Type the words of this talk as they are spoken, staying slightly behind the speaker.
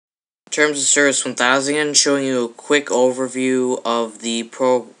Terms of Service 1000, showing you a quick overview of the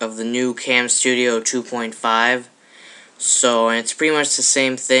new CamStudio 2.5. So, and it's pretty much the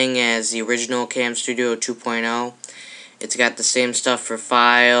same thing as the original CamStudio 2.0. It's got the same stuff for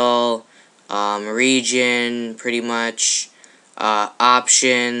file, region, pretty much,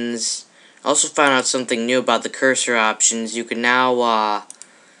 options. I also found out something new about the cursor options. You can now,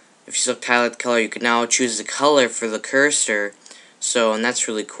 if you select highlight color, you can now choose the color for the cursor. So, and that's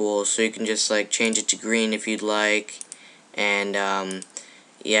really cool. So you can just like change it to green if you'd like, and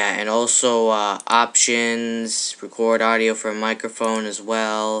yeah, and also options, record audio for a microphone as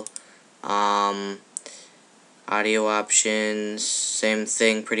well. Audio options, same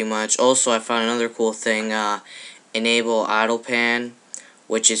thing pretty much. Also, I found another cool thing, enable auto pan,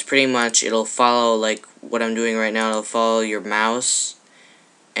 which is pretty much, it'll follow like what I'm doing right now. It'll follow your mouse,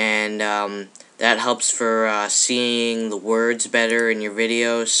 and that helps for seeing the words better in your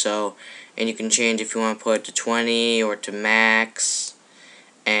videos. So, and you can change if you want to put it to 20 or to max,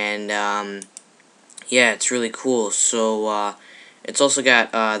 and yeah, it's really cool. So it's also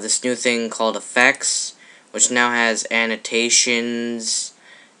got this new thing called effects, which now has annotations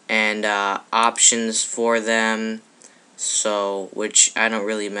and options for them, so which I don't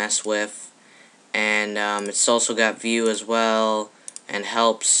really mess with. And it's also got view as well, and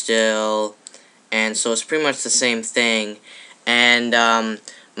help still, and so it's pretty much the same thing. And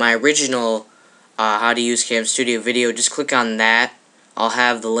my original how to use CamStudio video, just click on that. I'll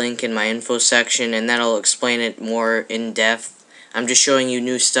have the link in my info section, and that'll explain it more in depth. I'm just showing you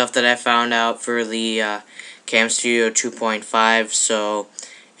new stuff that I found out for the CamStudio 2.5, so,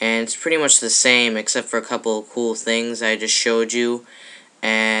 and it's pretty much the same except for a couple of cool things I just showed you.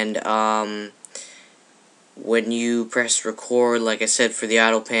 And when you press record, like I said, for the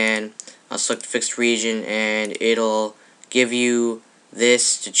auto pan, I'll select fixed region, and it'll give you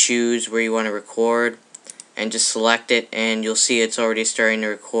this to choose where you want to record, and just select it, and you'll see it's already starting to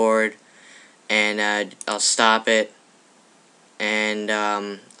record. And I'll stop it, and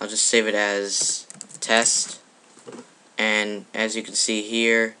I'll just save it as test, and as you can see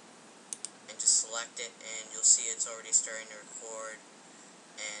here, and just select it, and you'll see it's already starting to record.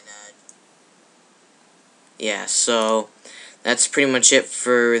 And yeah, so that's pretty much it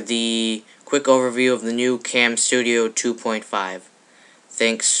for the quick overview of the new CamStudio 2.5.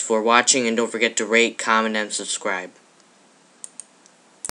 Thanks for watching, and don't forget to rate, comment, and subscribe.